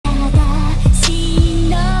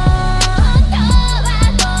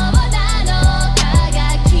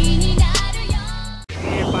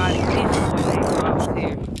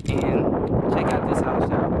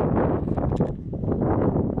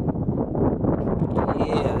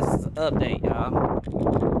Yeah, this is an update,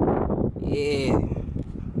 y'all. Yeah.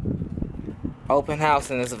 Open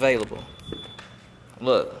housing is available.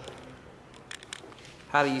 Look.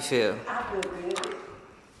 How do you feel? I feel good.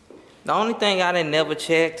 The only thing I didn't never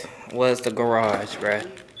checked was the garage, bruh.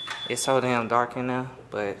 It's so damn dark in there,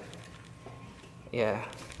 but yeah.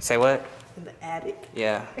 Say what? In the attic.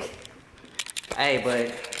 Yeah. Hey,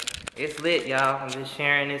 but it's lit, y'all. I'm just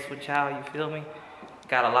sharing this with y'all, you feel me?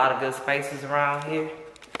 Got a lot of good spaces around here.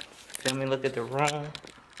 Feel me? Look at the room.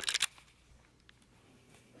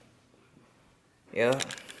 Yeah.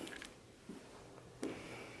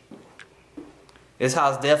 This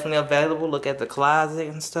house definitely available. Look at the closet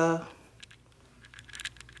and stuff.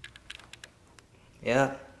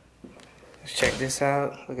 Yeah. Let's check this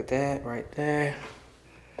out. Look at that right there.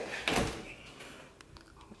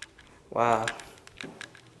 Wow.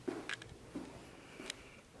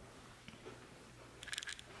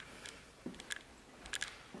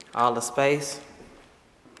 All the space.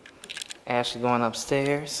 Ashley going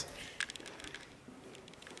upstairs.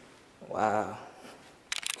 Wow.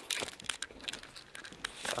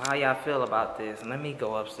 So how y'all feel about this? Let me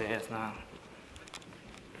go upstairs now.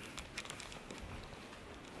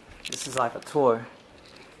 This is like a tour.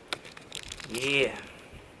 Yeah. You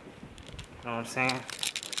know what I'm saying?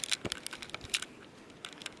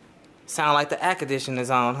 Sound like the air conditioning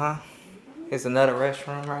is on, huh? Here's another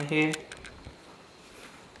restroom right here.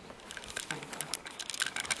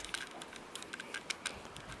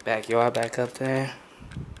 Backyard back up there.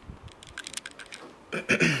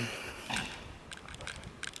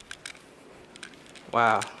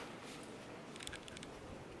 Wow.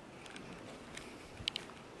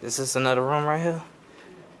 This is another room right here.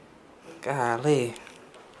 Golly.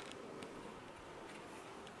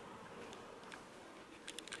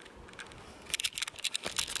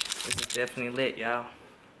 This is definitely lit, y'all.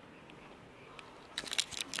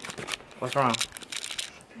 What's wrong?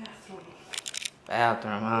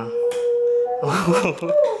 Bathroom, huh?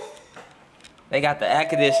 They got the air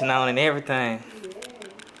conditioning on and everything.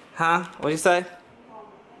 Huh? What'd you say?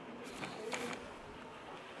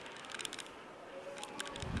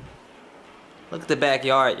 Look at the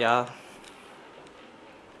backyard, y'all.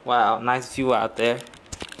 Wow, nice view out there.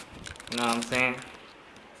 You know what I'm saying?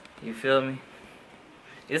 You feel me?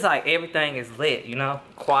 It's like everything is lit, you know?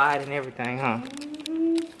 Quiet and everything, huh?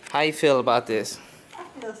 How you feel about this? I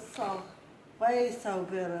feel so, way so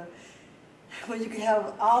better. When you can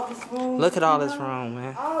have all this room. Look at all this room,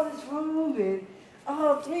 man. All this room and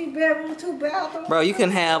 3 bedrooms, 2 bathrooms. Bro, you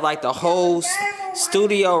can have like the whole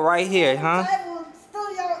studio right here, huh?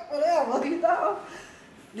 Studio, whatever, you know?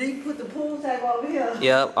 Then you put the pool table over here.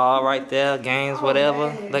 Yep, all right there. Games, Oh, whatever.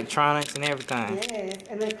 man. Electronics and everything.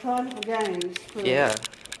 Yeah, electronic games. Yeah.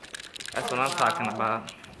 That's what I'm talking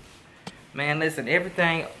about. Man, listen,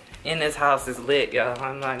 everything in this house is lit, y'all.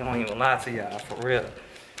 I'm not gonna even lie to y'all, for real.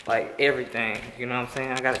 Like, everything. You know what I'm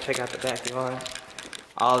saying? I gotta check out the backyard.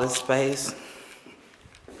 All this space.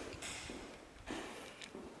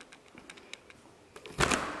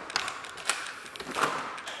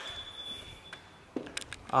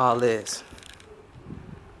 All this.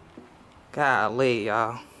 Golly,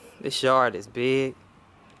 y'all. This yard is big.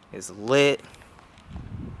 It's lit.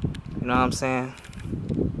 You know what I'm saying?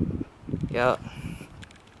 Yup.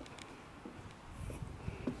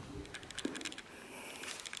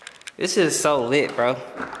 This is so lit, bro.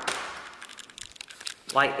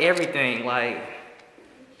 Like everything, like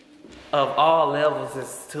of all levels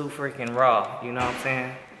is too freaking raw. You know what I'm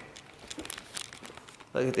saying?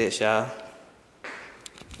 Look at this, y'all.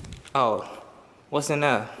 Oh, what's in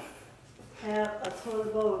there? Have a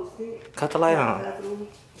toilet bowl. Cut the light on. Let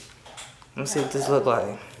me see what this look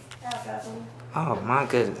like. Oh my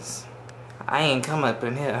goodness. I ain't come up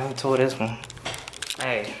in here. I ain't tore this one.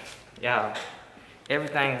 Hey, y'all.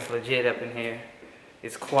 Everything is legit up in here.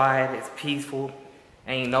 It's quiet. It's peaceful.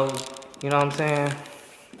 Ain't no, you know what I'm saying?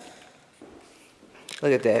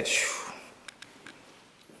 Look at that.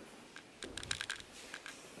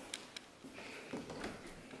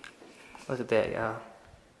 Look at that, y'all.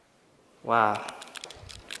 Wow.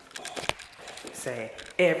 Say,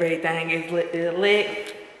 everything is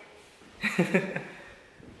lit.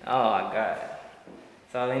 Oh my God.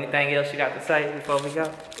 So anything else you got to say before we go?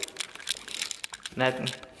 Nothing?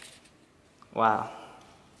 Wow.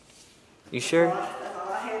 You sure?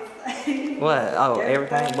 What? Oh,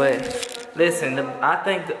 everything? But listen, I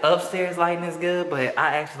think the upstairs lighting is good, but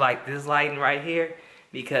I actually like this lighting right here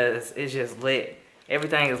because it's just lit.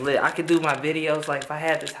 Everything is lit. I could do my videos like if I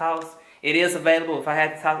had this house. It is available. If I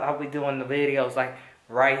had this house, I'll be doing the videos like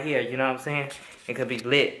right here. You know what I'm saying? It could be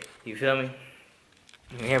lit. You feel me?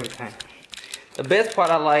 And everything. The best part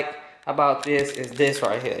I like about this is this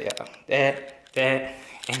right here, y'all. That, and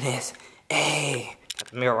this. Hey, got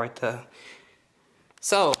the mirror right there.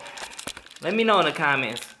 So, let me know in the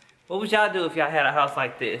comments, what would y'all do if y'all had a house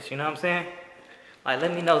like this? You know what I'm saying? Like,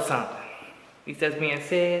 let me know something. With that being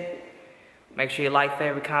said, make sure you like,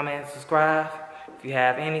 favorite, comment, and subscribe. If you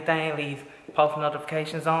have anything, leave post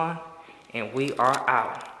notifications on. And we are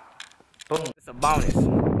out. Boom. It's a bonus.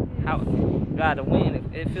 How God, the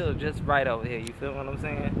wind, it feels just right over here. You feel what I'm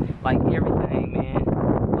saying? Like everything, man.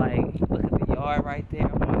 Like, look at the yard right there.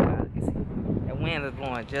 Oh my God. You see? That wind is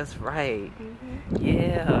blowing just right.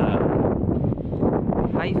 Yeah.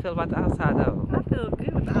 How you feel about the outside though? I feel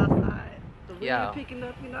good with the outside. The wind Yo. picking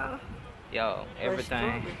up, you know. Yo,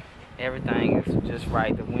 everything is just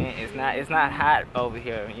right. The wind is not, it's not hot over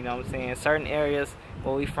here. You know what I'm saying? Certain areas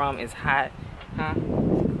where we from is hot. Huh?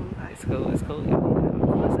 It's cool. It's cool.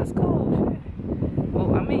 It's cool. Shit.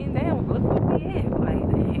 Well, I mean, damn, look where we at. Like,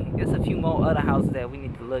 dang, there's a few more other houses that we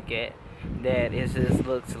need to look at that it just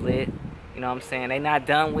looks lit. You know what I'm saying? They not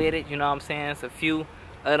done with it. You know what I'm saying? It's a few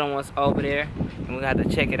other ones over there, and we got to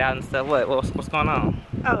check it out and stuff. What's going on?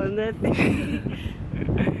 Oh, nothing.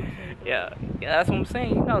 Yeah, that's what I'm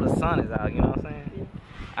saying. You know the sun is out. You know what I'm saying?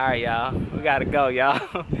 Yeah. All right, y'all. We gotta go,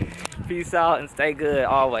 y'all. Peace out and stay good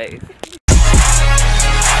always.